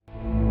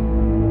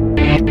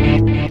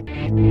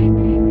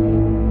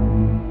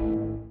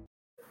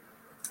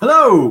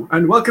Hello,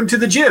 and welcome to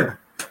The Jib.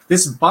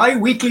 This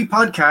bi-weekly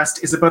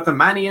podcast is about the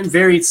many and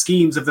varied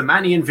schemes of the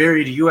many and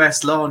varied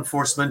U.S. law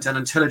enforcement and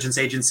intelligence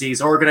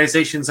agencies,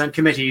 organizations, and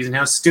committees, and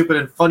how stupid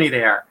and funny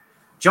they are.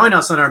 Join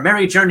us on our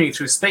merry journey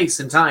through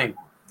space and time.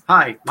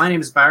 Hi, my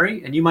name is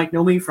Barry, and you might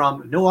know me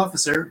from No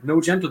Officer,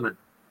 No Gentleman.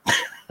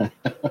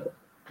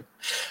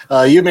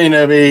 You may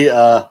know me,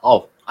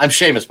 I'm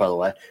Seamus, by the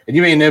way, and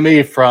you may know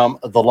me from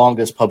The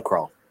Longest Pub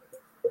Crawl.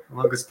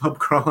 Longest pub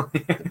crawl.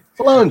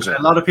 A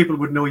lot of people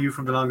would know you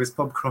from The Longest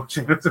Pub Crawl.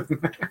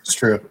 It's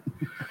true.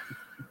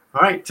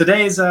 All right,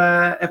 today's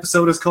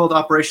episode is called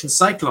Operation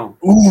Cyclone.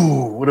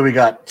 Ooh, what do we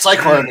got?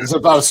 Cyclone, is it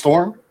about a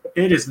storm?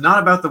 It is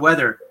not about the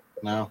weather.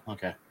 No?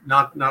 Okay.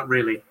 Not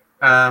really.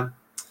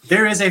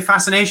 There is a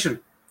fascination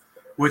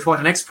with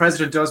what an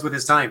ex-president does with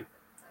his time.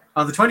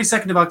 On the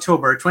 22nd of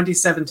October,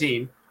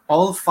 2017,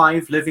 all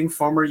 5 living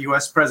former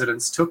U.S.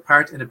 presidents took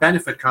part in a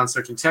benefit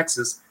concert in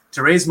Texas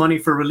to raise money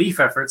for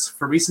relief efforts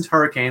for recent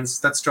hurricanes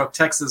that struck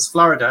Texas,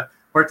 Florida,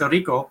 Puerto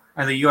Rico,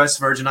 and the U.S.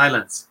 Virgin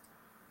Islands.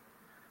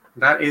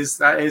 That is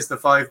the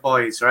 5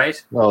 boys,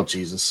 right? Oh,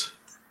 Jesus.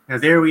 Now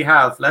there we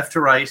have, left to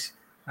right,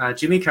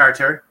 Jimmy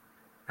Carter,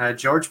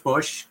 George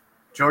Bush,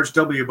 George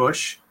W.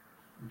 Bush,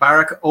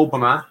 Barack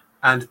Obama,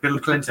 and Bill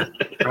Clinton,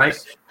 right?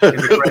 Wait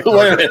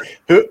a minute.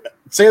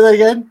 Say that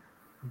again?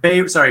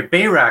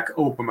 Barack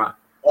Obama.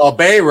 Oh,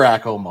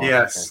 Barack Obama.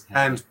 Yes,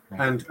 okay.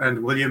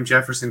 and William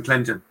Jefferson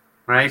Clinton,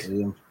 right?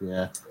 William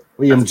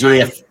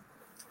JF.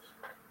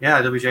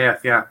 Yeah,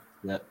 WJF, yeah.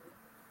 Yeah.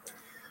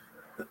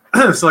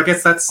 So I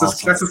guess that's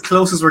as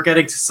close as we're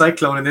getting to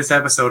Cyclone in this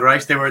episode,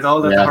 right? They were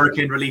all at the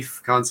hurricane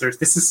relief concert.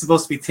 This is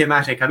supposed to be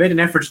thematic. I made an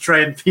effort to try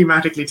and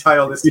thematically tie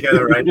all this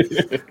together, right?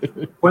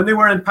 When they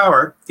were in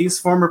power, these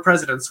former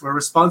presidents were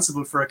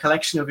responsible for a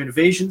collection of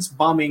invasions,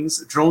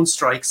 bombings, drone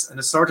strikes, and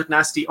assorted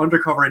nasty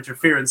undercover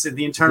interference in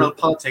the internal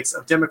politics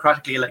of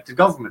democratically elected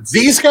governments.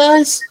 These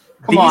guys?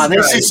 Come on,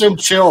 they seem so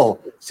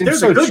chill. They're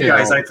the good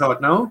guys, I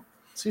thought, no?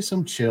 See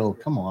some chill.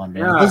 Come on,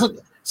 man. Yeah.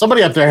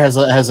 Somebody up there has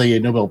a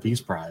Nobel Peace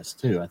Prize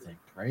too, I think,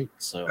 right?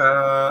 So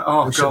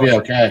it should be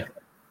okay,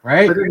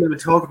 right? I didn't even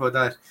talk about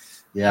that.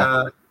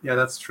 Yeah,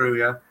 that's true.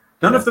 Yeah,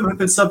 none of them have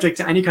been subject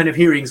to any kind of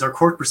hearings or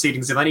court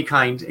proceedings of any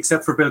kind,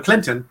 except for Bill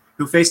Clinton,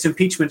 who faced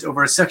impeachment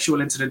over a sexual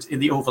incident in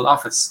the Oval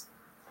Office.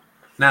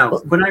 Now,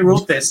 when I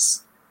wrote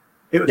this,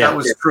 that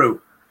was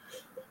true.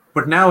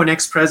 But now an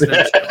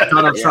ex-president,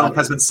 Donald Trump,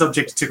 has been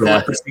subject to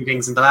court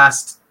proceedings in the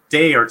last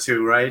day or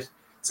two, right?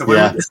 So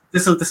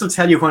this will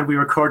tell you when we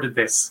recorded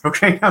this.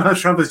 Okay, Donald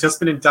Trump has just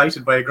been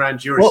indicted by a grand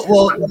jury.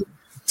 Well,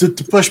 to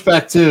push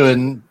back too,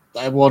 and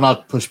I will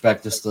not push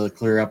back just to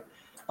clear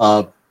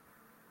up.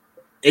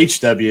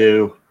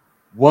 HW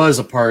was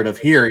a part of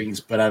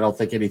hearings, but I don't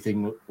think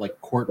anything like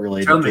court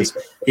related because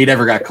he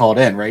never got called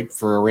in, right,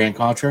 for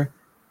Iran-Contra.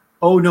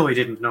 Oh no, he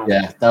didn't. No.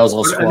 Yeah, that was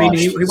all squashed. I mean,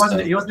 he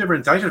wasn't ever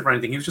indicted for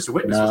anything. He was just a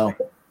witness. No.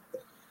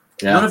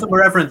 Yeah. None of them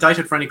were ever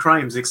indicted for any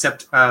crimes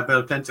except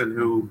Bill Clinton,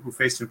 who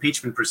faced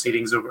impeachment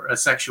proceedings over a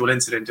sexual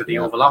incident at the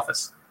Oval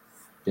Office.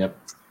 Yep.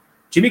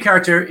 Jimmy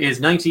Carter is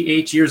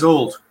 98 years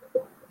old.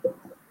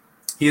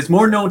 He is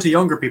more known to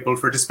younger people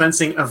for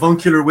dispensing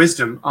avuncular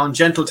wisdom on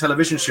gentle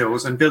television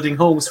shows and building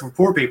homes for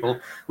poor people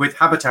with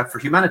Habitat for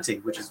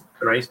Humanity, which is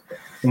great.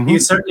 Mm-hmm. He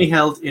is certainly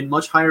held in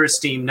much higher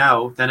esteem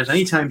now than at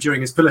any time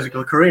during his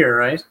political career,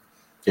 right?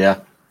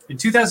 Yeah. In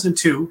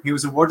 2002, he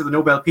was awarded the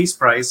Nobel Peace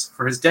Prize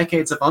for his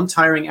decades of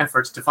untiring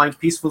effort to find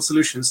peaceful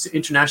solutions to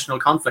international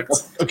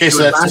conflicts. Okay,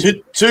 so that's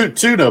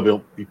two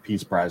Nobel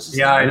Peace Prizes.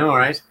 Yeah, I know,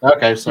 right?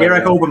 Okay, so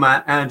Barack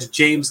Obama and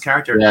James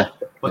Carter. Yeah.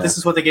 But this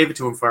is what they gave it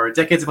to him for: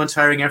 decades of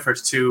untiring effort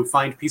to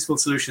find peaceful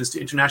solutions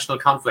to international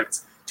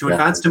conflicts, to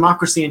advance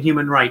democracy and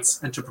human rights,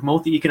 and to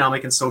promote the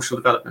economic and social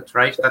development,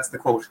 right? That's the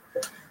quote.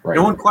 Right.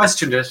 No one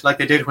questioned it like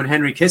they did when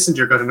Henry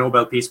Kissinger got a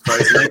Nobel Peace Prize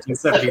in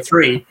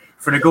 1973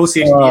 for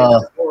negotiating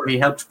the war he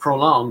helped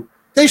prolong.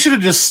 They should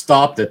have just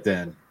stopped it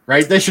then,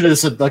 right? They should have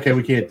said, okay,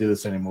 we can't do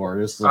this anymore.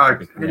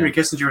 Henry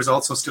Kissinger is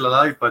also still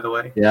alive, by the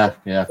way.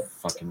 Yeah,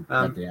 fucking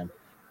goddamn.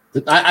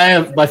 I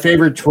have my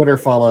favorite Twitter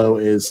follow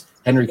is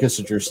Henry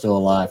Kissinger still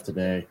alive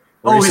today.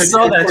 We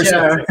saw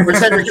that, Where's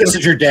Henry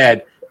Kissinger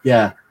dead?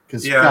 Yeah,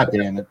 because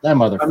goddamn it, that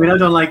motherfucker.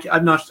 I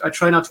mean, I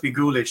try not to be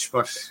ghoulish,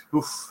 but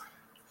oof.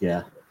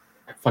 Yeah.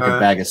 Fucking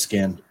bag of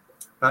skin.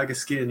 Bag of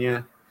skin,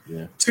 yeah.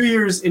 2 Yeah.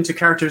 years into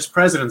Carter's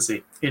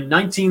presidency, in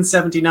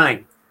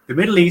 1979, the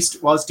Middle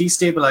East was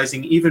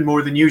destabilizing even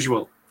more than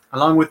usual,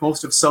 along with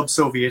most of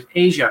sub-Soviet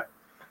Asia.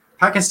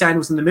 Pakistan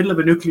was in the middle of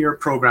a nuclear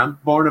program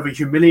born of a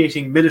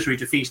humiliating military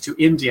defeat to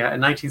India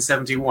in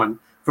 1971,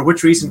 for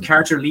which reason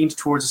Carter leaned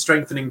towards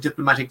strengthening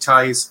diplomatic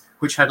ties,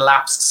 which had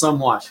lapsed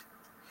somewhat.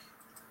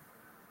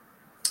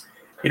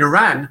 In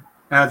Iran,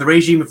 the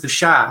regime of the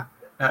Shah,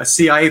 a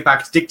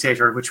CIA-backed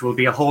dictator, which will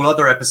be a whole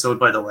other episode,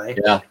 by the way.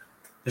 Yeah.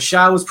 The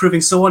Shah was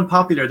proving so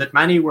unpopular that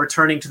many were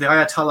turning to the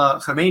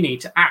Ayatollah Khomeini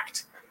to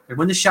act. And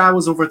when the Shah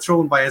was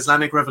overthrown by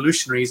Islamic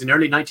revolutionaries in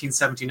early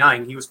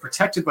 1979, he was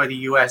protected by the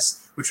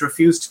US, which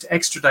refused to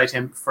extradite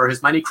him for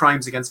his many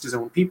crimes against his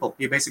own people.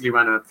 He basically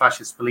ran a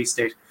fascist police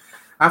state.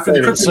 After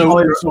the crippling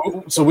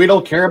oil... So we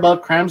don't care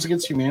about crimes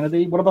against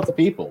humanity? What about the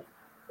people?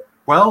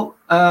 Well,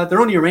 they're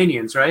only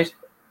Iranians, right?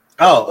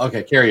 Oh,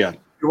 okay. Carry on.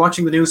 You're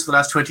watching the news for the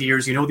last 20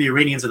 years. You know the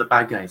Iranians are the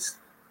bad guys.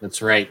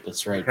 That's right.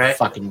 Okay.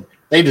 Fucking,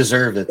 they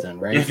deserved it then,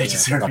 right? Yeah, they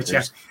deserve it,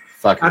 yeah.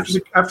 Fuckers.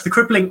 After the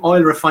crippling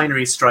oil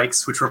refinery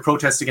strikes, which were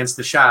protests against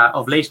the Shah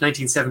of late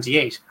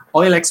 1978,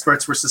 oil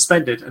exports were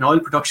suspended and oil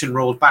production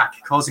rolled back,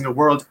 causing a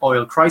world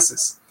oil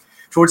crisis.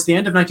 Towards the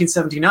end of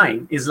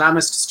 1979,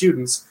 Islamist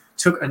students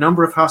took a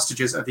number of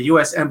hostages at the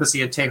US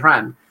Embassy in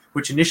Tehran,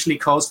 which initially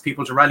caused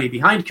people to rally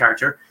behind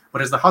Carter,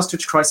 but as the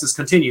hostage crisis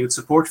continued,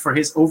 support for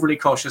his overly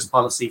cautious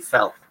policy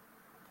fell.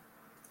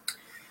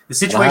 The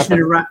situation in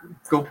Iran...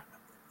 Go.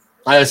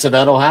 I said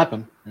that'll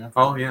happen. Yeah.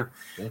 Oh, yeah.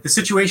 The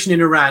situation in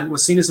Iran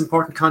was seen as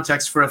important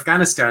context for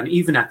Afghanistan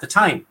even at the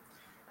time.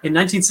 In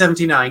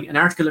 1979, an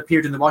article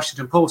appeared in the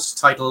Washington Post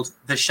titled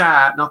 "The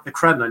Shah, Not the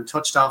Kremlin,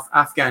 Touched Off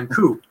Afghan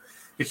Coup."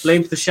 It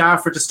blamed the Shah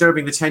for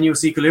disturbing the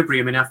tenuous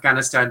equilibrium in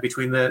Afghanistan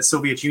between the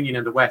Soviet Union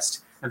and the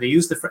West. And they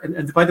used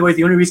and by the way,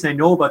 the only reason I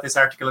know about this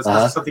article is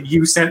because of something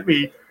you sent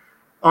me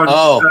on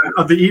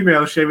the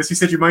email, Seamus. You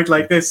said you might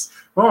like this.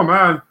 Oh,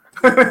 man.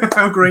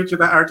 How great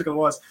that article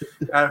was.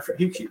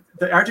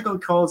 The article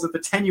calls it the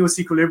tenuous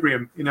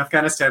equilibrium in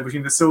Afghanistan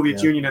between the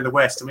Soviet Union and the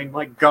West. I mean,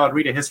 my God,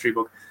 read a history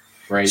book.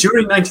 Right.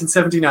 During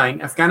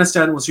 1979,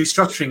 Afghanistan was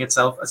restructuring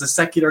itself as a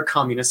secular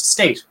communist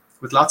state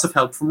with lots of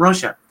help from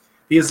Russia.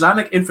 The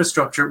Islamic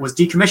infrastructure was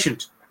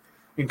decommissioned,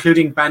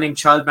 including banning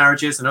child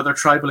marriages and other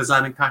tribal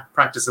Islamic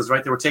practices,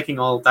 right? They were taking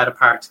all that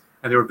apart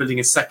and they were building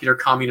a secular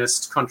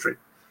communist country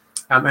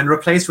and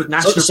replaced with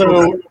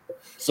national...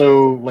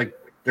 So, like,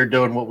 they're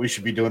doing what we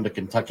should be doing to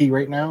Kentucky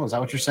right now? Is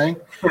that what you're saying?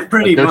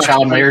 Pretty much.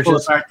 Child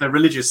marriages? The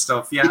religious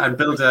stuff, yeah, and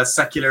build a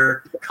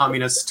secular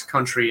communist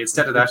country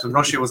instead of that. And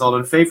Russia was all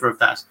in favor of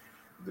that.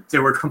 They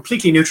were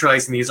completely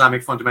neutralizing the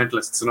Islamic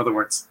fundamentalists, in other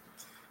words,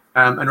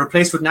 and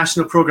replaced with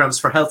national programs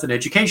for health and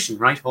education,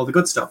 right? All the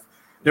good stuff.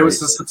 There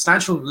was a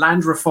substantial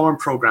land reform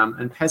program,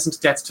 and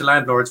peasant debts to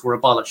landlords were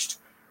abolished,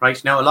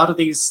 right? Now, a lot of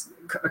these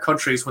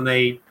countries, when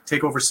they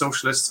take over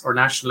socialists or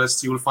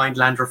nationalists, you will find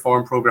land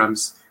reform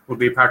programs will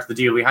be a part of the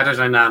deal. We had it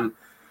in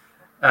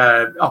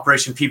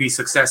Operation PB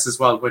Success as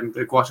well, when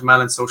the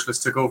Guatemalan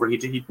socialists took over. He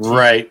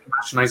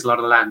nationalized a lot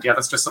of the land. Yeah,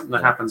 that's just something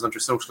that happens under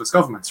socialist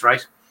governments,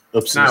 right?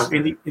 Oopsies. Now,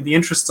 in the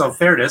interests of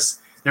fairness,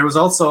 there was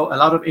also a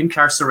lot of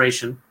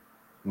incarceration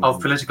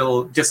of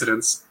political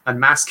dissidents and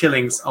mass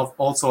killings of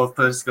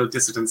political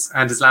dissidents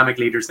and Islamic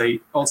leaders.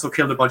 They also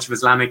killed a bunch of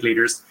Islamic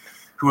leaders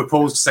who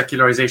opposed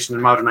secularization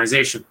and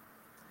modernization.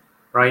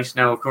 Right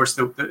now, of course,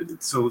 so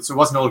it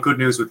wasn't all good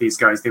news with these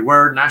guys. They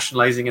were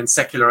nationalizing and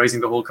secularizing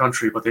the whole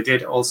country, but they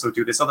did also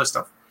do this other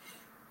stuff.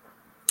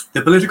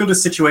 The political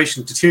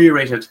situation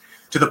deteriorated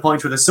to the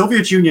point where the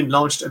Soviet Union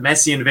launched a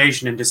messy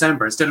invasion in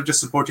December. Instead of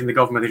just supporting the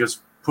government, they just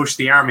pushed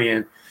the army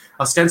in,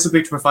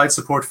 ostensibly to provide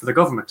support for the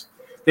government.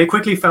 They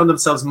quickly found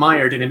themselves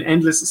mired in an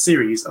endless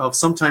series of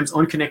sometimes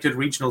unconnected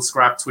regional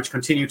scraps, which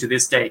continue to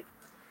this day.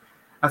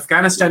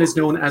 Afghanistan is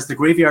known as the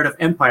graveyard of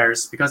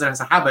empires because it has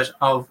a habit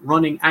of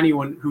running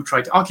anyone who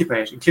tried to occupy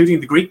it, including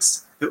the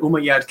Greeks, the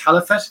Umayyad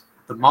Caliphate,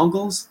 the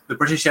Mongols, the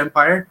British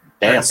Empire,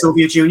 the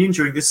Soviet Union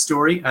during this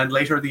story, and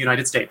later the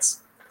United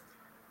States.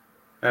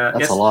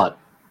 That's a lot.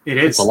 It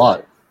is. It's a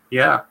lot.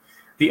 Yeah.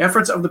 The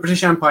efforts of the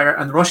British Empire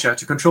and Russia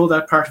to control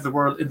that part of the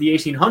world in the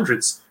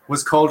 1800s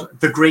was called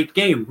The Great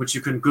Game, which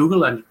you can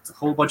Google, and a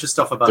whole bunch of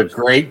stuff about it. The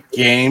Great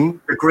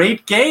Game? The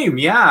Great Game,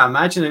 yeah.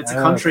 Imagine it's a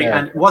country,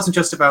 and it wasn't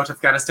just about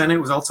Afghanistan, it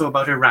was also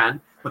about Iran.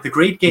 But the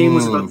Great Game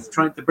was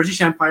about the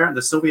British Empire and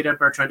the Soviet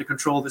Empire trying to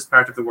control this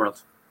part of the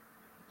world.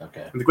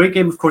 Okay. And the Great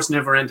Game, of course,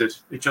 never ended.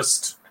 It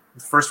just,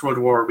 the First World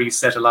War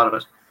reset a lot of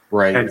it.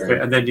 Right.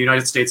 And then the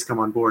United States come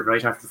on board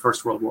right after the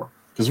First World War.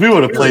 Because we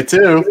want to play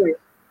too.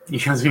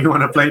 Because we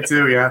want to play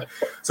too, yeah.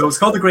 So it's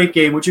called The Great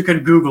Game, which you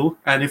can Google,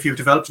 and if you've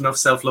developed enough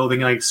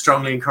self-loathing, I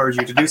strongly encourage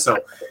you to do so.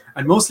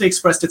 And mostly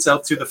expressed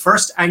itself through the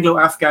First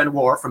Anglo-Afghan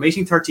War from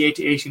 1838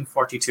 to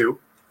 1842,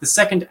 the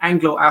Second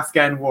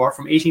Anglo-Afghan War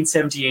from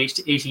 1878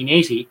 to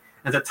 1880,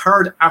 and the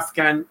Third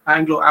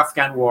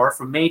Anglo-Afghan War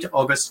from May to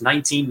August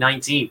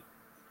 1919.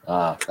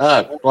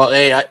 Well,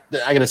 hey, I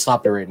got to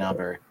stop there right now,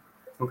 Barry.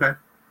 Okay.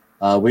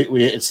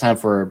 It's time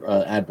for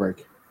ad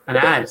break. An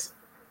ad?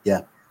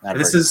 Yeah.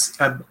 This is,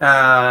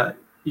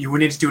 you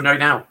would need to do it right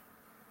now.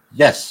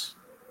 Yes.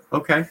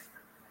 Okay.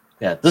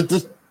 Yeah.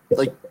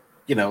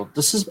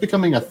 This is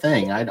becoming a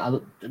thing. I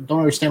don't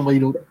understand why you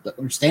don't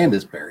understand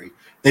this, Barry.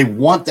 They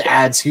want the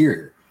ads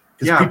here.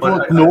 Because people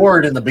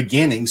ignored in the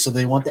beginning, so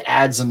they want the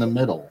ads in the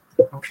middle.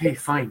 Okay,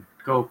 fine.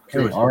 Go.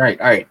 Okay, all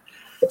right.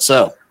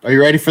 So, are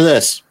you ready for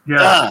this?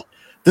 Yeah.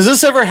 Does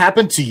this ever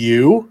happen to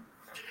you?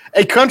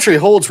 A country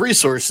holds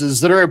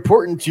resources that are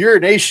important to your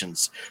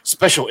nation's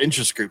special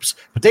interest groups,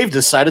 but they've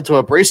decided to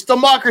embrace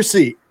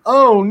democracy.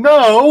 Oh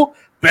no!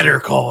 Better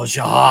call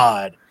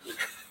jihad.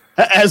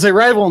 As a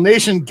rival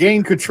nation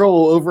gain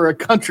control over a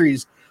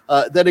country's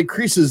that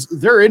increases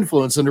their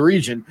influence in the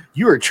region,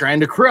 you are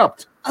trying to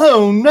corrupt.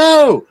 Oh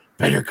no!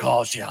 Better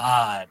call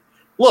jihad.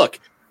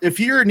 Look, if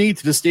you need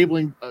to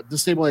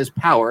destabilize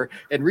power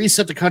and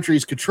reset the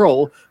country's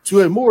control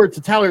to a more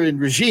totalitarian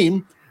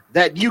regime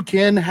that you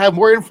can have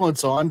more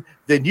influence on,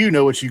 then you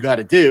know what you got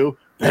to do.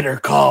 Better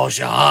call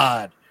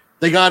jihad.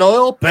 They got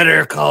oil?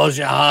 Better call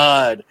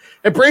jihad.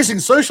 Embracing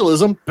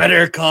socialism?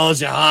 Better call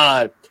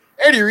jihad.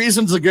 Any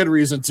reason's a good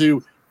reason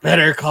to.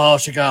 Better call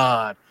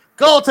jihad.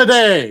 Call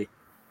today.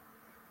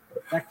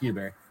 Back to you,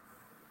 Barry.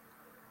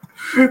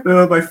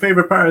 No, my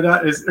favorite part of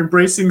that is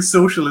embracing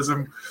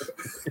socialism.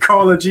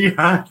 Call a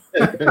jihad.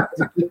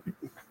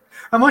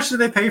 How much did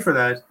they pay for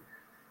that?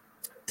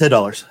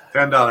 $10.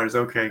 $10.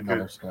 Okay,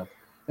 good.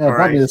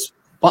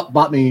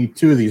 Bought me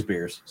 2 of these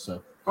beers.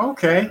 So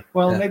okay,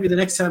 well, maybe the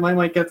next time I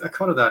might get a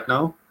cut of that.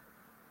 No,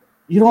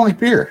 you don't like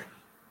beer.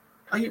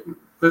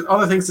 There's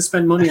other things to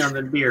spend money on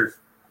than beer.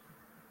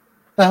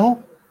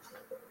 No,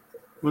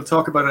 we'll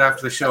talk about it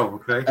after the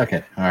show. Okay.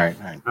 Okay.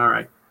 All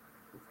right.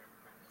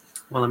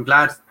 Well, I'm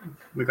glad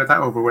we got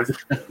that over with.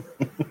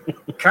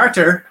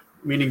 Carter,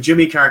 meaning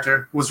Jimmy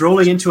Carter, was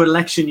rolling into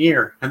election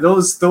year. And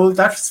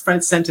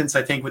that sentence,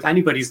 I think, with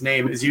anybody's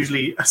name is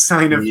usually a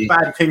sign of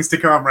bad things to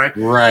come, right?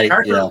 Right,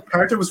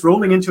 Carter was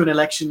rolling into an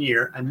election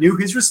year and knew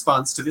his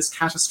response to this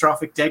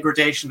catastrophic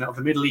degradation of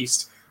the Middle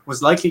East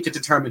was likely to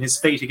determine his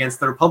fate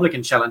against the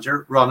Republican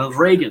challenger, Ronald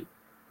Reagan.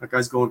 That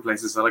guy's going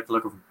places. I like the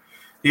look of him.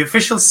 The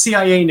official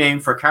CIA name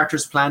for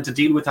Carter's plan to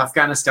deal with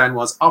Afghanistan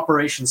was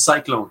Operation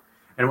Cyclone,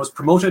 and it was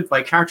promoted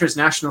by Carter's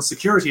national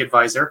security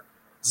advisor,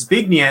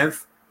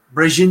 Zbigniew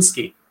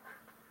Brzezinski.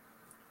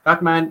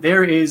 That man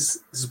there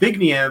is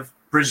Zbigniew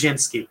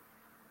Brzezinski.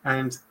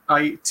 And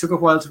I took a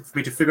while for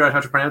me to figure out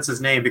how to pronounce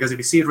his name, because if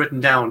you see it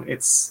written down,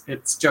 it's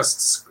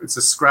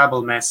a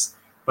Scrabble mess.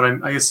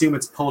 But I assume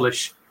it's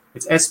Polish.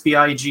 It's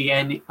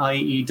Sbigniew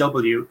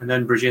and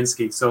then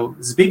Brzezinski. So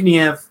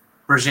Zbigniew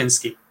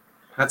Brzezinski.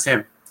 That's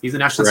him. He's the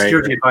national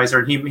security advisor,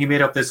 and he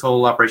made up this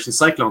whole Operation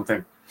Cyclone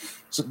thing.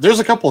 So there's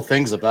a couple of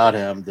things about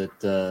him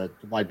that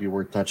might be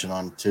worth touching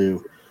on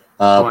too.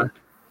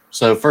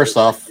 So first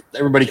off,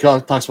 everybody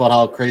talks about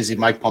how crazy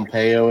Mike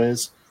Pompeo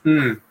is.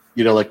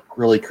 Like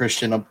really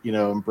Christian,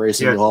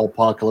 embracing the whole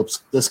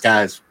apocalypse. This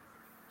guy's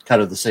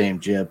kind of the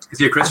same jib. Is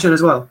he a Christian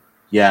as well?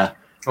 Yeah.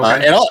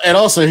 Okay. And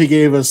also he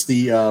gave us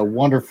the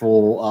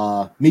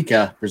wonderful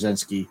Mika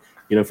Brzezinski,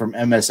 from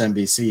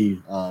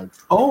MSNBC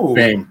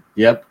fame.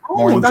 Yep.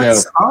 Oh,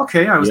 that's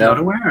okay. I was not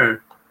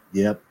aware.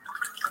 Yep.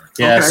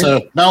 Yeah. Okay. So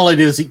not only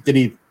did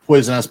he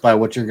poison us by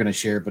what you're going to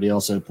share, but he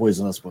also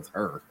poisoned us with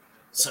her.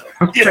 So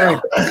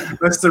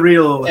that's the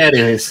real.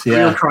 Anyways,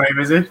 real crime,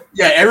 is it?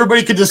 Yeah.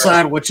 Everybody can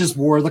decide which is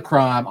more the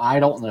crime. I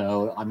don't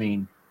know. I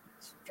mean,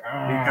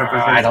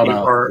 I don't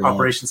know. Or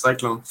Operation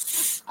Cyclone.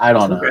 I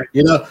don't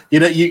know.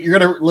 You're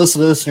gonna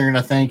listen to this and you're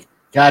gonna think,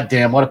 God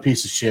damn, what a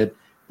piece of shit.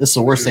 This is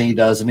the worst thing he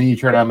does. And then you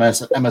turn on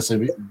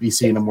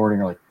MSNBC in the morning,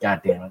 you're like,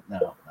 God damn it,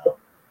 no,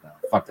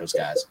 fuck those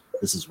guys.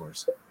 This is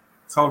worse.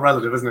 It's all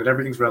relative, isn't it?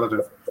 Everything's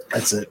relative.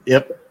 That's it.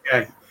 Yep.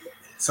 Okay.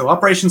 So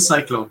Operation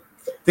Cyclone.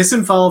 This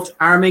involved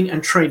arming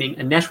and training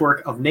a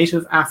network of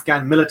native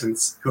Afghan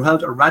militants who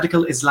held a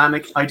radical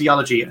Islamic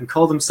ideology and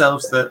called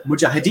themselves the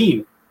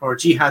Mujahideen, or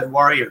Jihad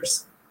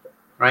warriors.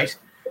 Right?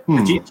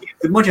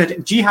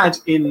 The Jihad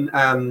in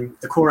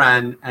the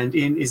Quran and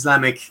in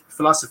Islamic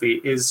philosophy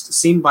is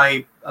seen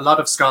by a lot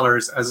of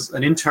scholars as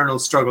an internal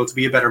struggle to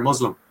be a better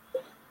Muslim.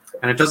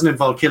 And it doesn't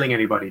involve killing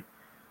anybody.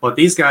 But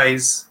these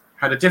guys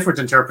had a different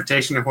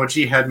interpretation of what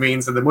jihad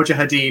means, and the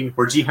Mujahideen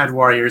were jihad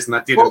warriors, and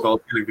that did involve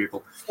killing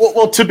people.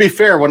 Well, to be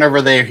fair,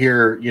 whenever they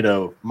hear,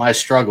 my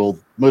struggle,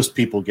 most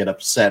people get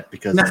upset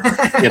because,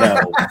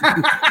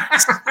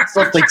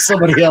 something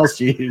somebody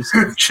else used.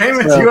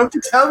 Seamus, you have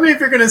to tell me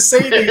if you're going to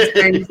say these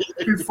things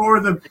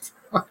before the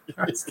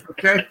podcast,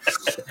 okay?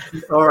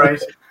 All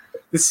right.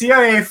 The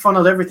CIA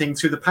funneled everything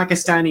through the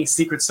Pakistani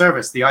Secret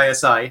Service, the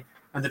ISI,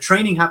 and the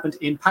training happened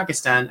in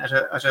Pakistan at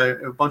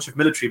a bunch of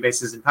military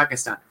bases in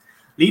Pakistan.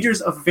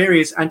 Leaders of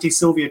various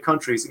anti-Soviet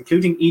countries,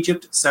 including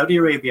Egypt, Saudi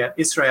Arabia,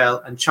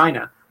 Israel, and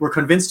China, were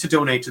convinced to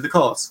donate to the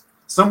cause.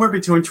 Somewhere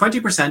between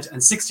 20%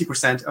 and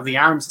 60% of the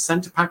arms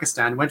sent to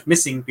Pakistan went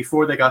missing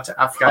before they got to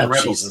Afghan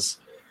rebels. Jesus.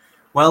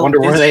 Well,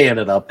 wonder where they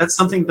ended up. That's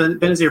something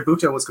Benazir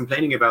Bhutto was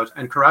complaining about,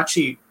 and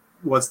Karachi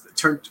was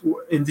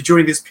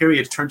during this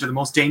period turned to the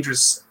most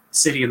dangerous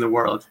city in the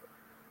world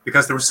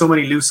because there were so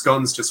many loose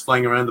guns just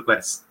flying around the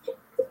place.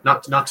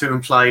 Not to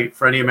imply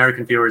for any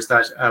American viewers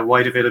that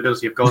wide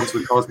availability of guns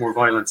would cause more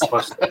violence,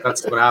 but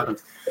that's what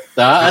happened.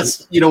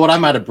 That's when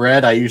I'm out of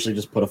bread, I usually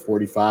just put a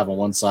 45 on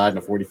one side and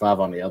a 45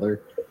 on the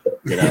other.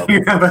 You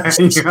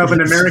have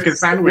an American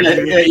sandwich.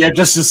 Yeah,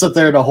 just to sit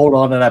there to hold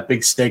on to that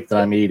big steak that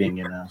I'm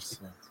eating. So,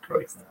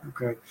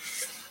 okay.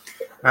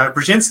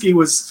 Brzezinski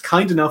was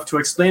kind enough to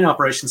explain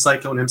Operation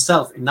Cyclone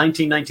himself in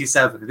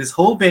 1997. This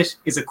whole bit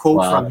is a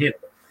quote from him.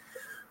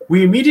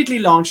 We immediately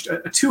launched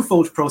a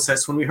twofold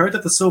process when we heard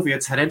that the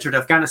Soviets had entered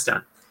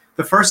Afghanistan.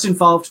 The first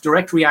involved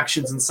direct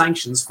reactions and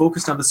sanctions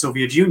focused on the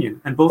Soviet Union,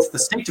 and both the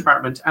State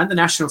Department and the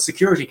National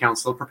Security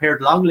Council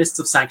prepared long lists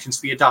of sanctions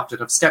to be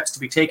adopted, of steps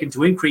to be taken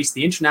to increase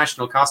the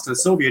international cost to the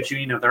Soviet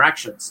Union of their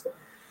actions.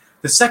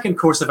 The second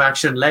course of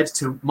action led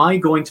to my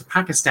going to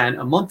Pakistan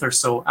a month or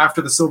so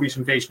after the Soviet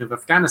invasion of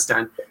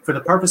Afghanistan for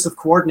the purpose of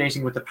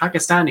coordinating with the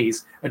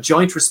Pakistanis a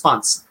joint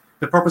response,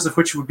 the purpose of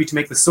which would be to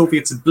make the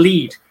Soviets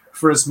bleed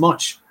for as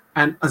much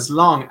and as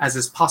long as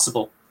is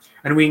possible.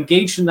 And we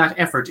engaged in that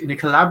effort in a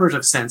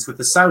collaborative sense with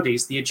the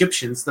Saudis, the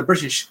Egyptians, the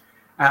British,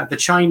 the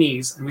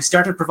Chinese, and we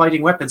started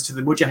providing weapons to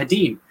the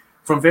Mujahideen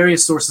from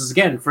various sources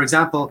again. For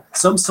example,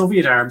 some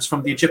Soviet arms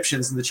from the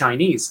Egyptians and the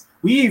Chinese.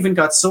 We even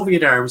got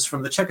Soviet arms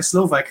from the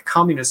Czechoslovak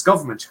communist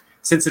government,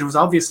 since it was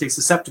obviously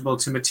susceptible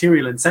to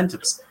material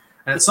incentives.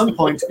 And at some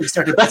point, we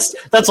started...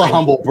 That's a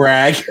humble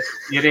brag.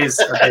 It is.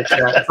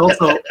 It's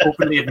also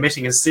openly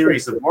admitting a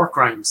series of war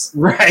crimes.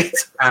 Right.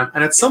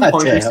 And at some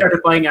point, we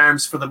started buying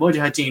arms for the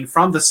Mujahideen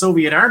from the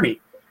Soviet army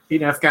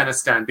in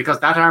Afghanistan, because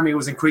that army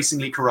was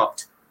increasingly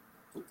corrupt.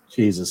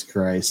 Jesus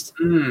Christ.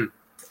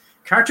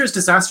 Carter's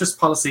disastrous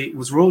policy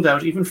was rolled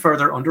out even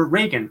further under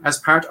Reagan as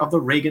part of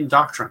the Reagan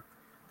Doctrine.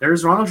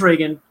 There's Ronald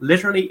Reagan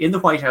literally in the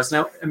White House.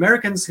 Now,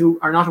 Americans who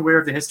are not aware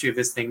of the history of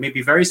this thing may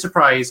be very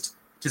surprised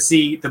to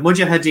see the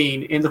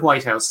Mujahideen in the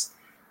White House.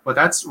 But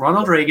that's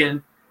Ronald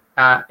Reagan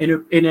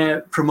in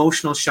a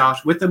promotional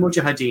shot with the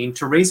Mujahideen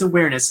to raise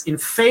awareness in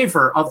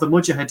favor of the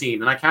Mujahideen.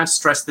 And I can't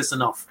stress this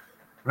enough,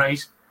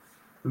 right?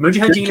 The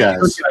Mujahideen are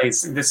good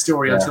guys in this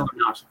story until they're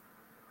not.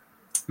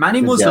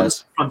 Many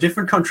Muslims from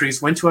different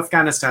countries went to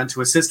Afghanistan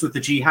to assist with the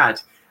jihad,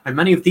 and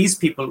many of these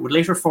people would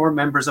later form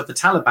members of the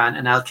Taliban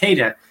and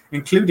Al-Qaeda,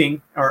 including,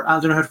 or I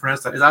don't know how to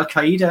pronounce that. Is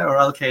Al-Qaeda or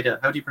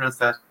Al-Qaeda? How do you pronounce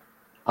that?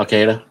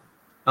 Al-Qaeda.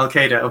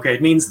 Al-Qaeda, okay.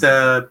 It means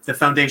the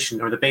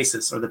foundation or the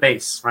basis or the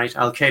base, right?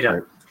 Al-Qaeda,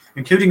 right.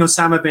 Including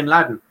Osama bin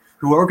Laden,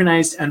 who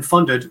organized and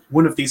funded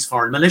one of these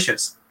foreign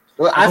militias.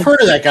 Well, I've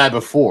heard of that guy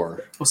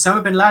before.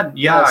 Osama bin Laden,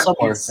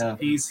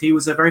 he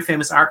was a very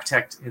famous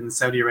architect in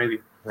Saudi Arabia.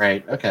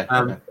 Right, okay.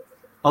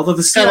 Although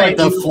the CIA...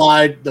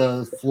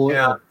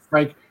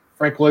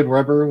 Frank Lloyd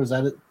Webber, was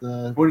that it?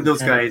 One of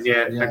those guys,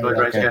 yeah. Frank Lloyd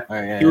Wright,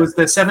 yeah. He was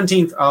the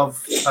 17th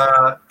of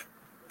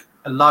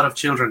a lot of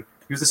children.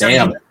 He was the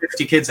 17th of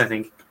 50 kids, I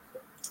think.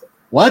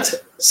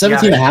 What?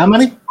 17 of how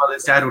many? Well,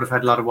 his dad would have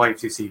had a lot of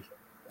wives, you see.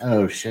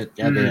 Oh, shit.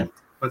 Goddamn.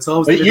 But it's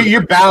always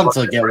you're bound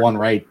to get one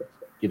right.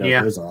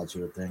 Those odds,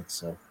 you would think.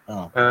 So,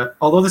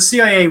 although the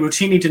CIA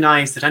routinely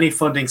denies that any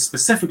funding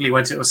specifically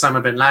went to Osama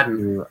bin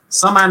Laden,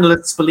 some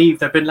analysts believe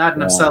that bin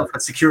Laden himself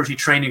had security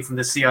training from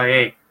the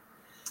CIA.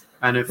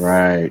 And if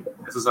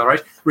this is all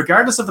right,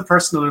 regardless of the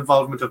personal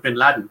involvement of bin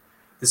Laden,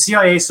 the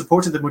CIA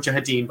supported the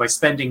Mujahideen by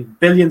spending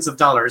billions of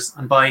dollars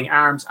on buying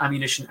arms,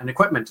 ammunition, and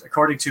equipment,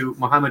 according to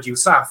Mohammed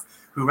Yousaf,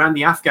 who ran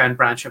the Afghan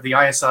branch of the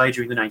ISI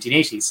during the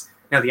 1980s.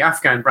 Now, the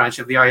Afghan branch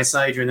of the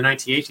ISI during the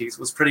 1980s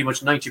was pretty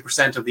much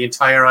 90% of the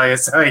entire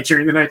ISI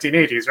during the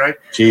 1980s, right?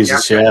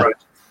 Jesus, yeah. Branch.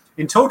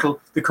 In total,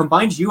 the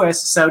combined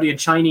US, Saudi, and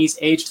Chinese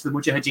aid to the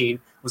Mujahideen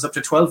was up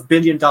to $12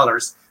 billion,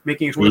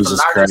 making it one of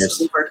the largest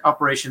covert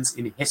operations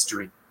in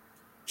history.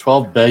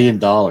 $12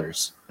 billion.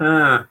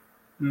 I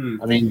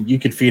mean, you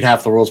could feed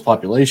half the world's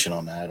population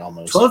on that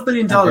almost. $12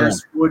 billion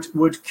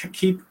would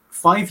keep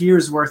 5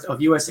 years worth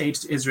of US aid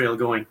to Israel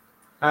going.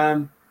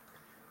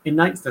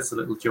 That's a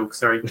little joke,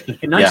 sorry.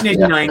 In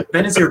 1989,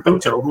 Benazir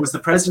Bhutto, who was the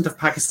president of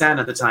Pakistan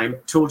at the time,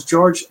 told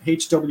George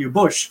H.W.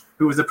 Bush,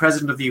 who was the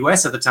president of the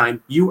US at the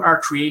time, "You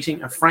are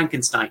creating a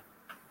Frankenstein."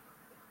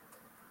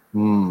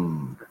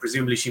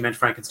 Presumably she meant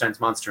Frankenstein's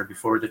monster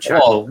before the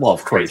chat. Well,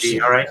 of course. Crazy,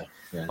 all right.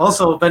 Yeah.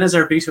 Also,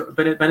 Benazir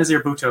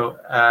Bhutto,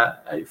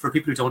 for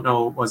people who don't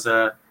know, was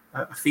a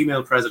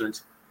female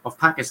president of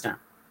Pakistan.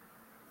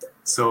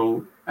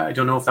 So I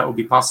don't know if that would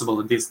be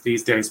possible in these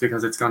days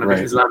because it's gone a bit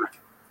Islamic.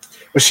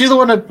 Was she the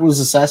one that was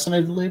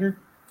assassinated later?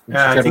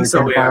 I think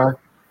so, yeah.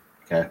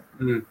 Okay.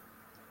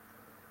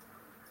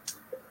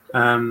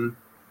 And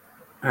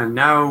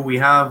now we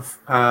have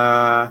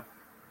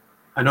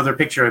another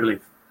picture, I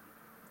believe.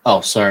 Oh,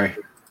 sorry.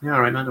 Yeah,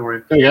 all right, man, don't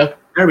worry. There you go.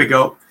 There we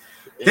go.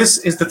 This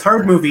is the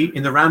third movie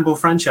in the Rambo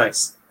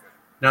franchise.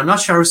 Now, I'm not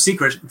sure how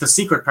the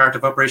secret part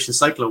of Operation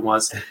Cyclone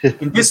was.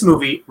 In this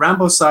movie,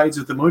 Rambo sides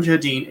with the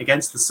Mujahideen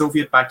against the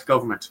Soviet-backed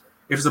government.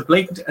 It was a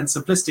blatant and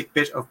simplistic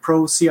bit of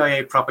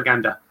pro-CIA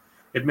propaganda.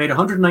 It made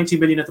 $190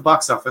 million at the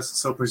box office,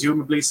 so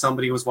presumably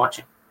somebody was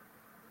watching.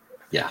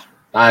 Yeah,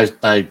 I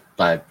saw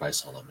that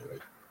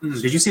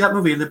movie. Did you see that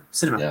movie in the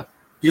cinema? Yeah.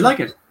 Did you like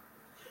it?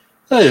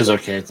 It was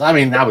okay. I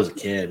mean, I was a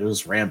kid. It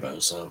was Rambo,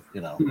 so,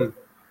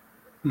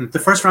 The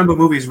first Rambo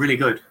movie is really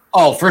good.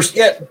 Oh,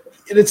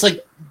 it's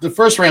like the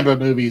first Rambo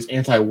movie is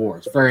anti-war.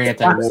 It's very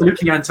anti-war.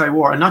 Absolutely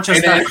anti-war. And not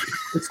just that,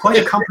 it's quite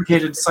a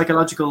complicated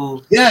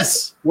psychological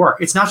work.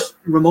 It's not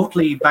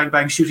remotely bang,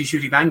 bang, shooty,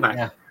 shooty, bang, bang.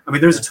 Yeah. I mean,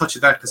 there's a touch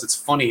of that because it's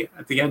funny.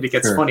 At the end, it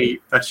gets funny,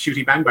 that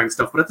shooty, bang, bang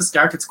stuff. But at the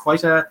start, it's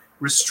quite a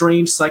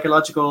restrained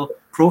psychological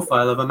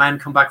profile of a man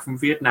come back from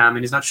Vietnam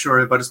and he's not sure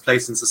about his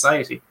place in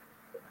society.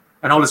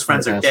 And all his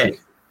friends are dead.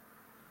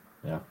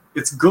 Yeah.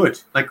 It's good.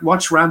 Like,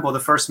 watch Rambo, the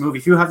first movie.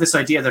 If you have this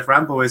idea that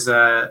Rambo is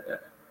a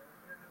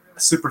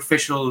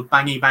superficial,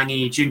 bangy,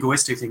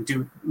 jingoistic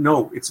thing,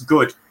 no, it's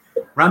good.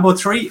 Rambo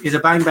 3 is a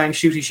bang, bang,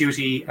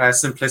 shooty,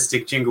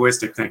 simplistic,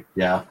 jingoistic thing.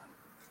 Yeah.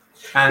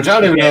 And Which I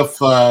don't even know if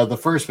the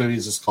first movie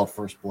is just called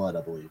First Blood,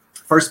 I believe.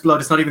 First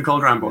Blood, it's not even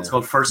called Rambo. Yeah. It's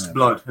called First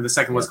Blood. And the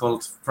second was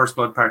called First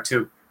Blood Part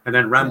 2. And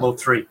then Rambo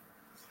 3.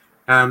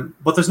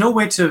 But there's no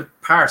way to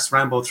parse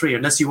Rambo 3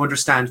 unless you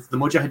understand the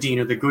Mujahideen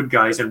are the good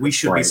guys and we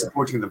should be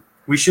supporting them.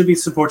 We should be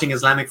supporting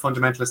Islamic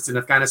fundamentalists in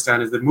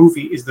Afghanistan. As the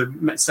movie is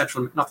the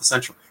central, not the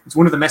central. It's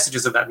one of the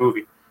messages of that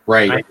movie.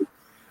 Right.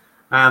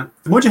 The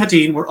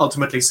Mujahideen were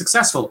ultimately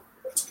successful.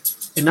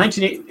 In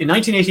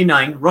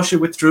 1989, Russia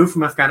withdrew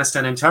from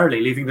Afghanistan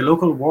entirely, leaving the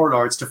local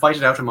warlords to fight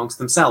it out amongst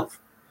themselves.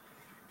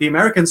 The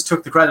Americans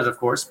took the credit, of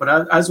course,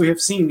 but as we have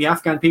seen, the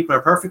Afghan people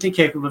are perfectly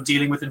capable of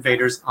dealing with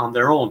invaders on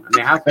their own, and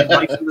they have been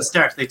right from the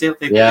start. They kicked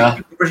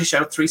the British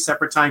out 3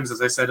 separate times,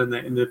 as I said in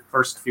the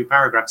first few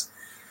paragraphs.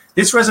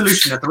 This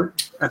resolution, at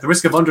the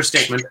risk of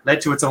understatement, led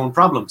to its own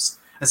problems.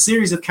 A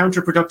series of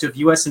counterproductive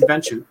U.S.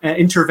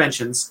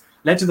 interventions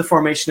led to the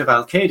formation of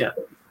Al-Qaeda,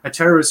 a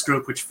terrorist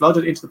group which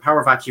flooded into the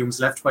power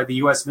vacuums left by the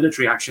U.S.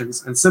 military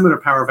actions, and similar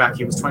power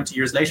vacuums 20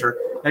 years later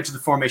led to the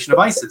formation of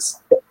ISIS.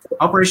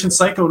 Operation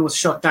Cyclone was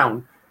shut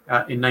down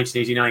in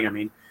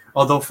 1989,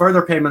 although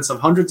further payments of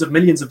hundreds of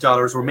millions of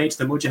dollars were made to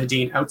the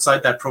Mujahideen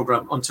outside that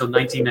program until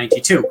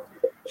 1992,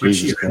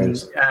 which you can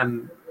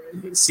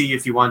see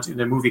if you want in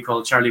a movie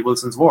called Charlie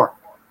Wilson's War.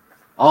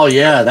 Oh,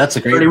 yeah, that's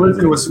a great Charlie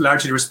Wilson was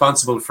largely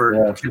responsible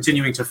for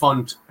continuing to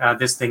fund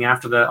this thing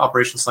after the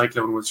Operation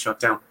Cyclone was shut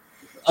down.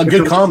 A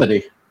good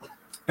comedy.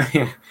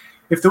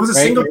 If there was a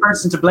single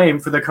person to blame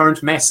for the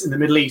current mess in the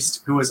Middle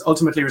East who was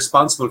ultimately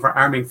responsible for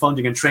arming,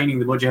 funding, and training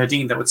the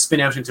Mujahideen that would spin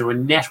out into a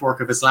network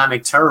of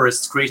Islamic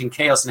terrorists creating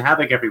chaos and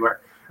havoc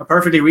everywhere, a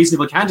perfectly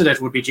reasonable candidate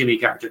would be Jimmy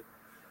Carter.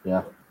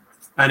 Yeah.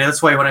 And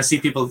that's why when I see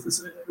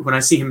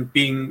him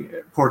being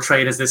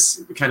portrayed as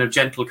this kind of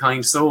gentle,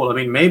 kind soul,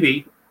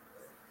 maybe,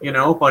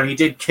 but he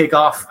did kick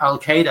off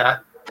Al-Qaeda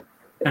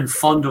and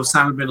fund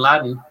Osama bin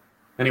Laden.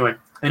 Anyway,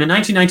 in a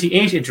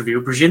 1998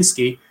 interview,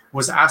 Brzezinski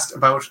was asked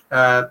about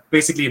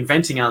basically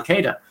inventing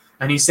Al-Qaeda.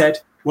 And he said,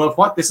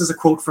 this is a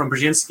quote from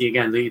Brzezinski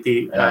again,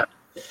 the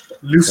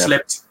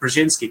loose-lipped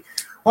Brzezinski.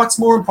 What's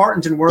more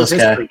important in world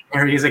history?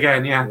 There he is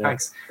again,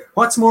 thanks.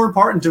 What's more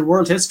important in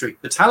world history,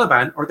 the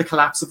Taliban or the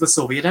collapse of the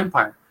Soviet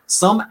Empire?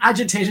 Some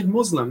agitated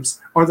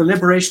Muslims or the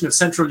liberation of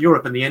Central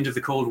Europe and the end of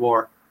the Cold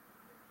War?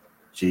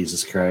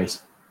 Jesus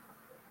Christ.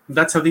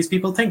 That's how these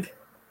people think.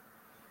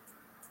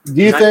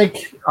 Do you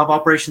think... Of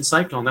Operation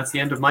Cyclone. That's the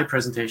end of my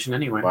presentation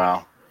anyway.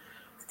 Wow.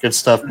 Good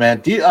stuff,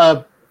 man. Do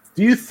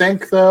you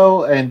think,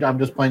 though, and I'm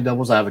just playing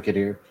devil's advocate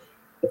here,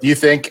 do you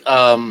think,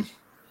 obviously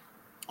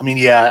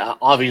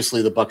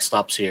the buck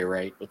stops here,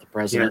 right, with the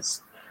president.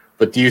 Yes.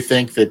 But do you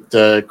think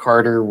that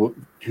Carter,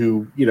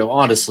 who,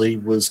 honestly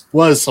was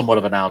somewhat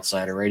of an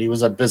outsider, right? He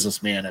was a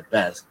businessman at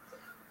best,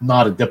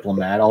 not a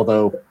diplomat,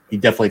 although he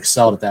definitely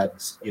excelled at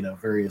that,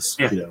 various,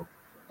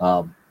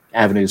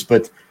 avenues.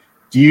 But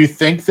do you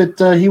think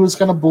that he was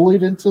kind of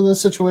bullied into the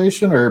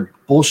situation or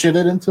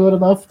bullshitted into it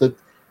enough that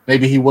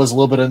maybe he was a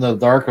little bit in the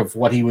dark of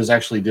what he was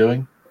actually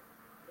doing?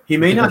 He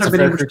may not have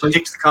been able to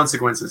predict the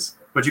consequences,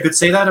 but you could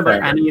say that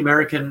about any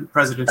American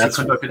president who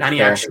conducted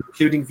any action,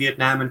 including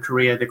Vietnam and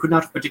Korea. They could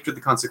not have predicted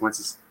the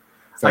consequences.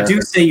 I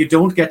do say you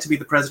don't get to be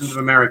the president of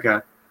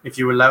America if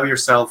you allow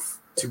yourself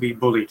to be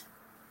bullied.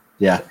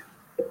 Yeah.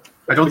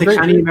 I don't think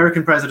any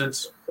American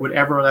president would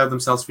ever allow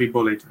themselves to be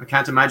bullied. I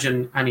can't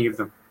imagine any of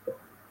them.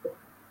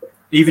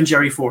 Even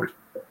Jerry Ford.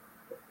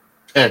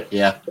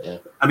 Yeah.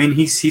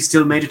 He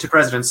still made it to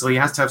president, so he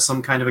has to have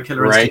some kind of a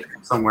killer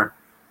instinct somewhere.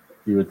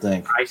 You would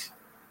think. Right.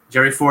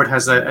 Jerry Ford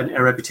has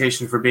a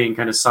reputation for being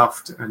kind of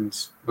soft,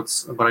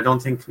 but I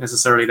don't think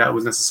necessarily that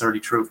was necessarily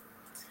true.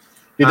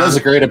 He does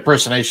a great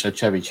impersonation of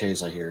Chevy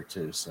Chase, I hear,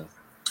 too. So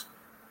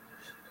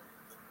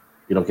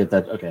you don't get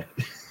that? Okay.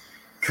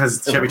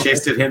 Because Chevy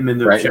Chase did him in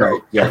the show.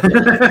 Right. Yeah.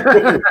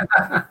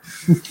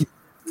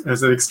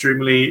 As an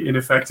extremely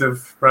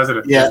ineffective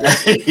president. Yeah.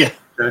 Yeah.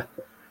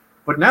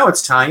 But now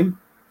it's time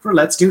for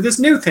Let's Do This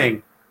New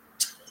Thing.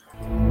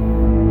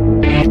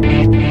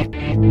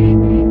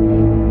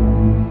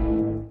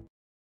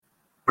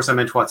 Of course, I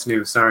meant what's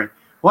new. Sorry.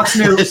 What's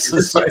new is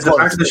the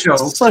part of the show.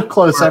 So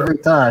close every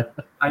time.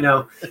 I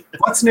know.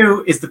 What's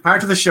new is the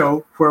part of the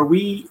show where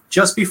we,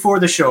 just before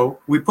the show,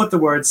 we put the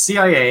words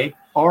CIA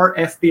or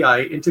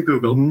FBI into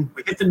Google. Mm-hmm.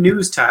 We hit the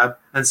news tab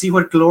and see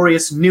what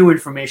glorious new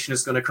information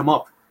is going to come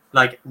up.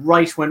 Like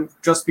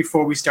just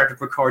before we started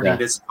recording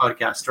this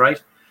podcast,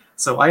 right?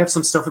 So I have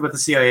some stuff about the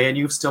CIA and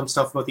you have some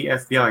stuff about the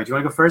FBI. Do you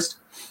want to go first?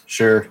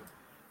 Sure.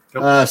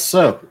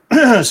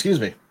 Excuse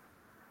me.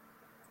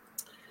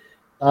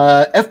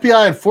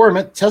 FBI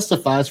informant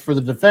testifies for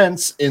the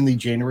defense in the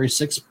January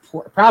 6th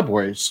Proud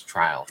Boys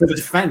trial. For the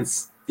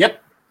defense?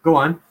 Yep. Go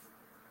on.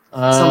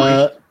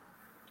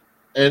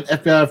 An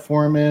FBI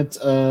informant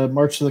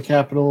marched to the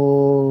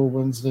Capitol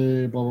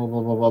Wednesday, blah, blah,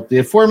 blah, blah, blah. The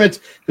informant,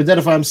 who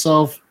identified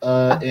himself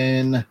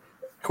in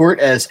court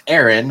as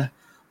Aaron,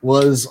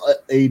 was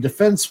a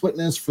defense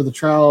witness for the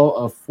trial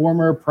of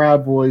former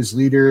Proud Boys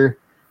leader,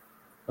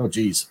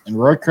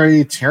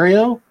 Enrique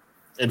Terrio,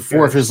 and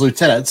 4 of his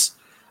lieutenants.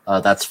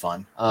 That's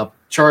fun.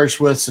 Charged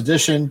with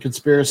sedition,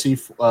 conspiracy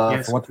for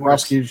what the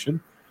prosecution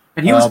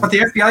And he was, but the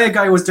FBI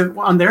guy was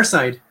on their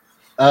side.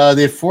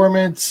 The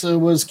informant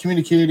was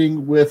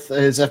communicating with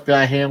his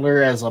FBI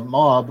handler as a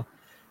mob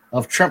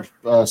of Trump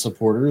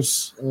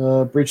supporters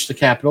breached the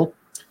Capitol.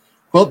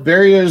 Quote,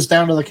 barriers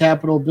down to the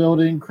Capitol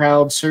building.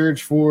 Crowd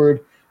surged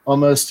forward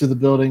almost to the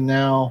building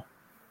now.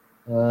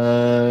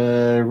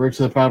 Right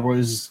to the Proud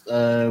Boys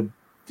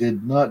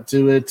did not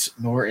do it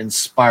nor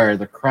inspire.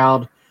 The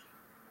crowd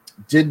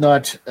did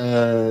not.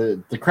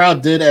 The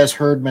crowd did as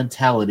herd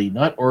mentality,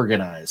 not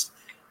organized.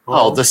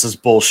 Oh, this is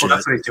bullshit.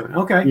 That's what he's doing.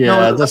 Okay.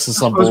 Yeah, this is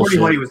some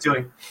bullshit. What he was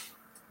doing.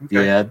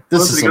 Okay. Yeah,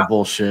 this is some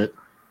bullshit.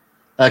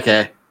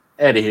 Okay.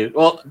 Anywho,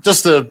 well,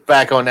 just to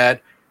back on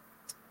that,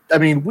 I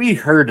mean, we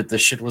heard that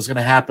this shit was going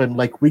to happen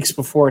like weeks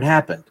before it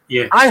happened.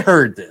 Yeah. I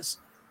heard this.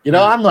 You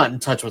know, I'm not in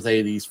touch with any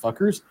of these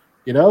fuckers.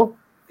 You know,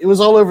 it was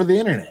all over the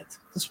internet.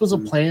 This was a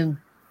plan.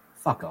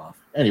 Fuck off.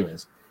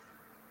 Anyways,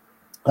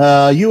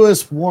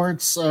 U.S.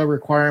 warrants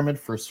requirement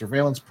for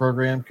surveillance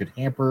program could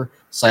hamper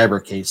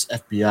cyber case.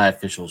 FBI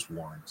officials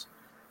warns.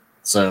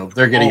 So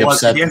they're getting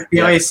upset. The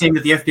FBI is saying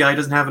that the FBI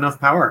doesn't have enough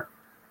power.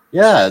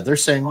 Yeah, they're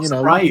saying, you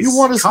know, you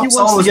want us. Cops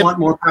always want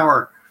more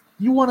power.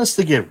 You want us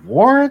to get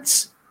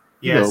warrants?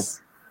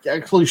 Yes. You know,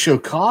 actually show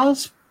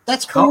cause?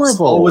 That's Cops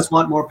horrible. Always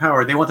want more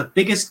power. They want the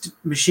biggest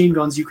machine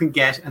guns you can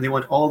get, and they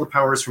want all the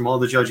powers from all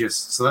the judges.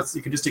 So that's,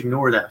 you can just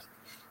ignore that.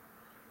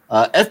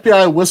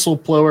 FBI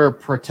whistleblower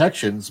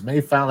protections may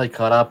finally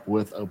caught up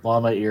with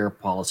Obama-era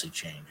policy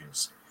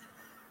changes.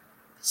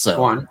 So,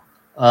 go on.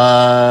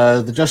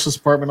 The Justice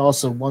Department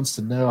also wants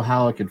to know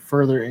how it can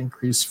further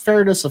increase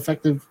fairness,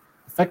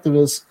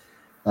 effectiveness,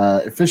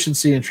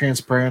 efficiency, and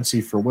transparency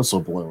for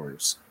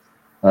whistleblowers.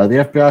 The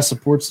FBI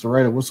supports the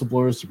right of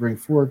whistleblowers to bring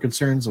forward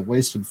concerns of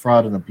waste and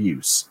fraud and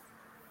abuse.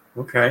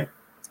 Okay.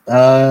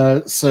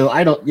 So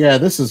I don't. Yeah,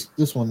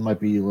 this one might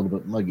be a little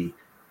bit muggy.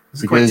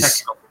 This is quite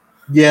technical.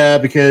 Yeah,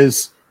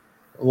 because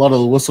a lot of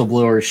the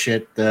whistleblower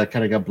shit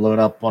kind of got blown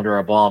up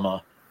under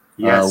Obama.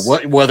 Yes.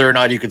 Whether or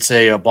not you could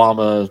say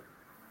Obama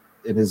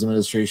and his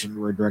administration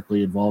were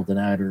directly involved in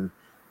that, or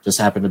just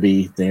happened to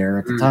be there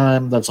at the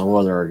time, that's a whole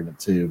other argument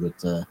too.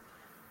 But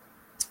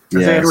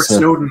Edward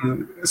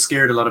Snowden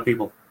scared a lot of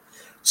people.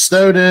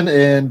 Snowden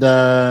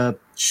and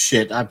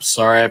shit. I'm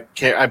sorry,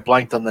 I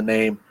blanked on the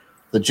name.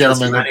 The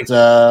gentleman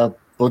that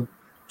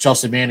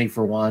Chelsea Manning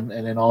for one,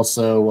 and then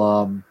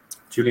also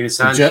Julian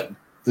Assange.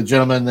 The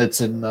gentleman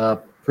that's in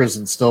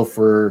prison still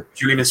for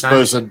Julian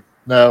exposing. Assange.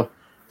 No,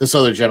 this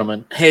other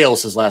gentleman.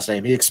 Hale's his last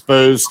name. He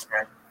exposed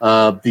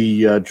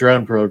the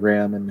drone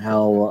program and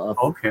how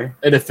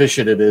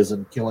inefficient it is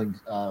in killing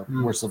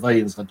more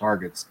civilians than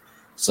targets.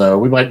 So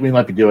we might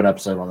be doing an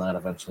episode on that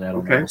eventually. I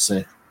don't know. We'll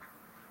see.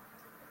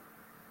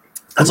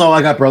 That's all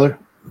I got, brother.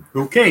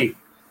 Okay.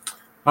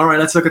 All right,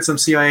 let's look at some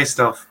CIA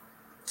stuff.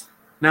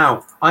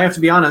 Now, I have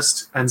to be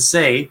honest and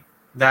say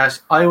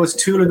that I was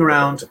tooling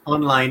around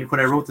online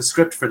when I wrote the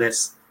script for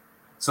this.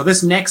 So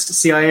this next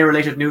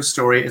CIA-related news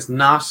story is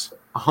not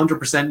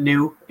 100%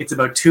 new. It's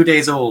about 2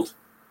 days old,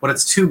 but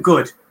it's too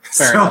good.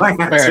 Fair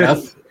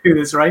enough. Do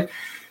this, right?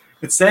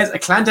 It says, a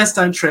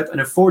clandestine trip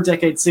and a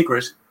 4-decade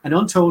secret, an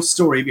untold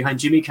story behind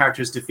Jimmy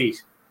Carter's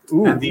defeat.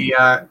 Ooh. And the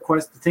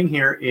thing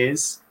here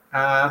is...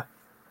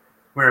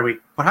 where are we?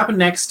 What happened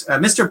next?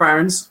 Mr.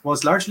 Barnes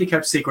was largely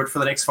kept secret for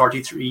the next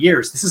 43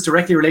 years. This is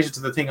directly related to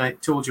the thing I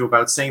told you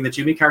about, saying that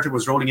Jimmy Carter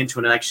was rolling into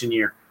an election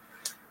year.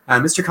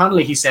 Mr.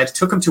 Connolly, he said,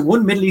 took him to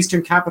one Middle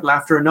Eastern capital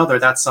after another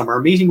that summer,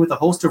 meeting with a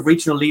host of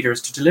regional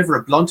leaders to deliver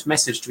a blunt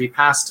message to be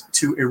passed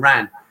to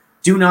Iran.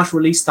 Do not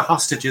release the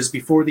hostages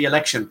before the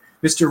election.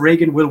 Mr.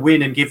 Reagan will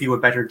win and give you a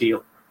better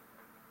deal.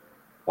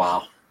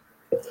 Wow.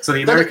 So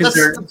the Americans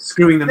are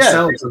screwing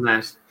themselves on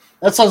that.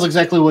 That sounds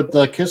exactly what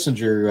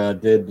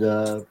Kissinger did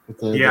with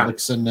the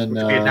Nixon and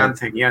the Vietnam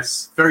thing.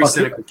 Yes, very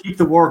cynical. Keep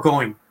the war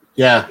going.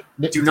 Yeah,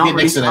 do not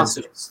release the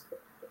hostages.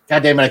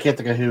 God damn it! I can't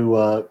think of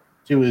who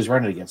he was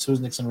running against. Who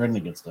was Nixon running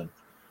against then?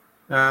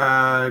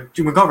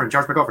 George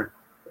McGovern.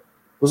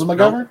 Was it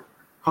McGovern?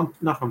 No,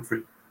 not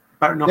Humphrey.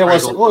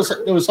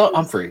 It was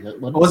Humphrey.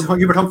 Was it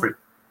Hubert Humphrey?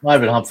 Might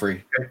have been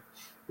Humphrey. Okay.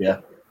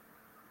 Yeah.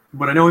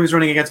 But I know he was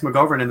running against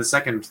McGovern in the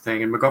second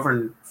thing, and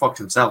McGovern fucked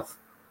himself.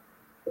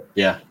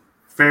 Yeah.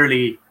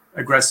 Fairly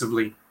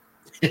aggressively.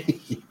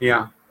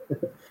 Yeah.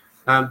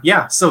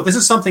 So this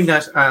is something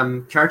that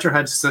Carter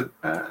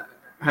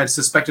had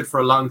suspected for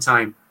a long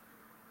time,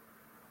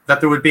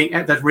 that there would be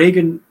that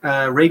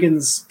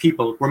Reagan's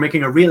people were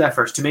making a real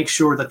effort to make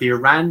sure that the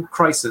Iran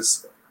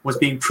crisis was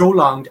being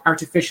prolonged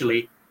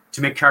artificially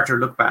to make Carter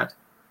look bad.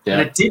 Yeah.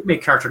 And it did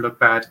make Carter look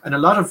bad, and a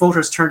lot of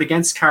voters turned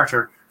against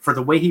Carter for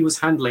the way he was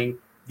handling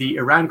the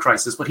Iran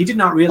crisis. But he did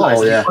not realize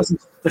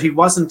that he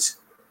wasn't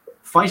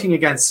fighting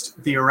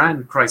against the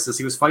Iran crisis.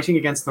 He was fighting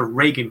against the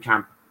Reagan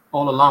camp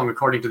all along,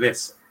 according to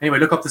this. Anyway,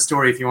 look up the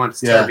story if you want.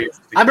 It's terribly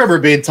interesting. I remember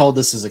being told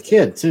this as a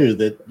kid too,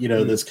 that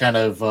this kind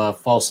of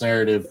false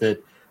narrative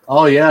that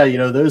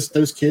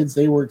those kids,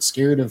 they weren't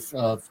scared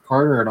of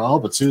Carter at all,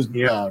 but soon as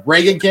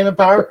Reagan came in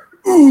power,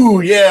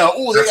 they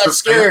got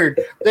scared.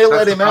 They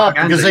let him out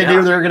because they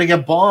knew they were going to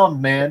get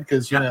bombed, man.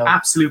 Because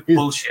absolute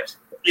bullshit.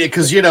 Yeah,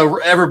 because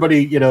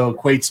everybody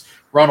equates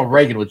Ronald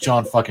Reagan with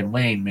John fucking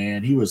Wayne,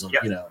 man. He was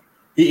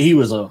he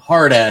was a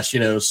hard ass,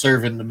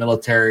 serving the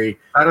military.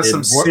 That is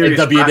some serious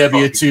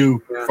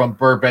WW2 from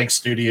Burbank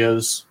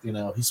Studios.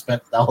 He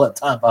spent all that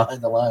time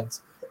behind the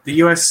lines. The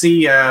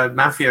USC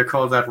mafia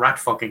called that rat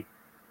fucking.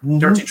 Mm-hmm.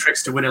 Dirty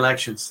tricks to win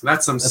elections.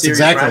 That's serious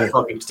rat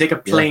fucking. To take a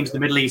plane to the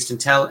Middle East and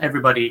tell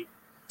everybody,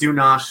 do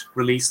not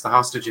release the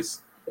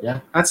hostages. Yeah,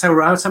 that's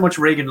how much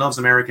Reagan loves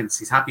Americans.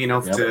 He's happy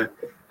enough to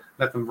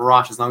let them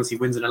rot as long as he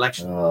wins an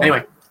election.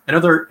 Anyway,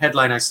 another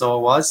headline I saw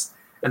was,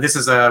 and this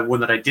is one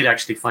that I did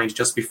actually find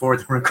just before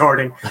the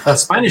recording, a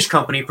Spanish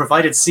company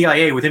provided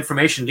CIA with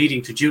information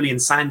leading to Julian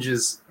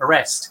Assange's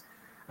arrest.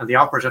 And the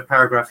operative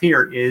paragraph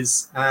here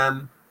is,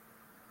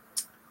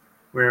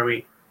 where are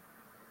we?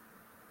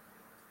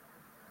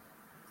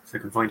 If I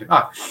can find it.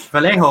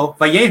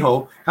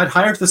 Vallejo had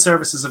hired the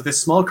services of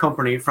this small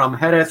company from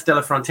Jerez de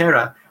la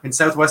Frontera in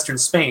southwestern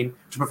Spain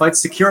to provide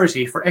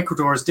security for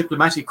Ecuador's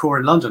diplomatic corps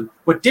in London,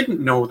 but didn't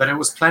know that it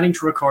was planning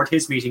to record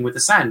his meeting with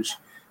Assange.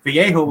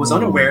 Vallejo was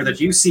unaware that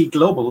UC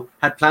Global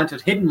had planted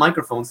hidden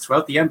microphones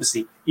throughout the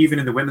embassy, even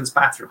in the women's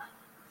bathroom.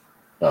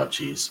 Oh,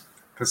 jeez.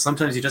 Because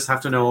sometimes you just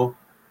have to know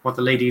what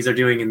the ladies are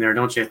doing in there,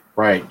 don't you?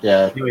 Right,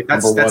 yeah. Anyway,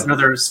 that's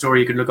another story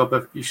you can look up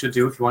if you should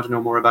do if you want to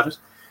know more about it.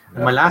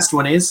 And my last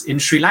one is, in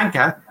Sri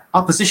Lanka,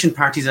 opposition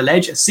parties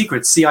allege a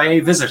secret CIA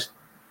visit.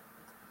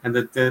 And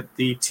the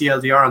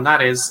TLDR on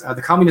that is,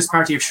 the Communist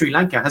Party of Sri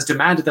Lanka has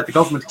demanded that the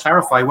government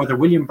clarify whether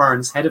William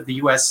Burns, head of the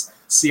US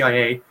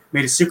CIA,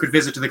 made a secret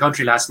visit to the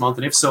country last month,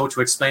 and if so,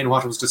 to explain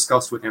what was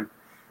discussed with him.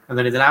 And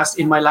then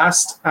in my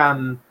last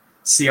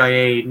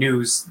CIA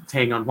news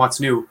thing on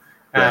What's New,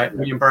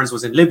 William Burns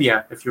was in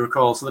Libya, if you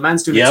recall. So the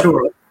man's doing a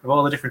tour of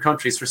all the different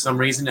countries for some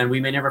reason, and we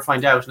may never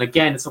find out. And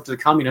again, it's up to the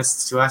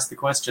communists to ask the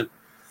question.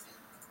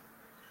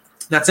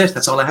 That's it.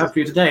 That's all I have for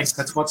you today.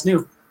 That's What's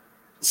New.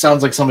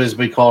 Sounds like somebody's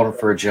been calling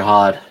for a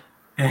jihad.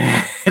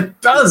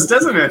 It does,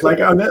 doesn't it? Like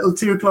a little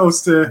too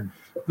close to,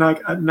 like,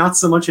 not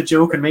so much a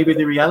joke and maybe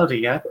the reality.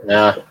 Yeah.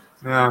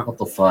 What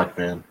the fuck,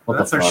 man?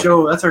 That's our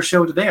show. That's our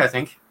show today, I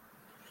think.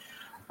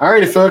 All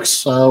righty,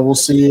 folks. We'll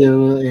see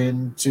you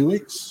in 2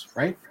 weeks,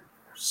 right?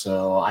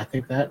 So I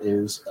think that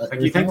is.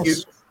 Thank you.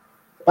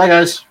 Bye,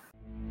 guys.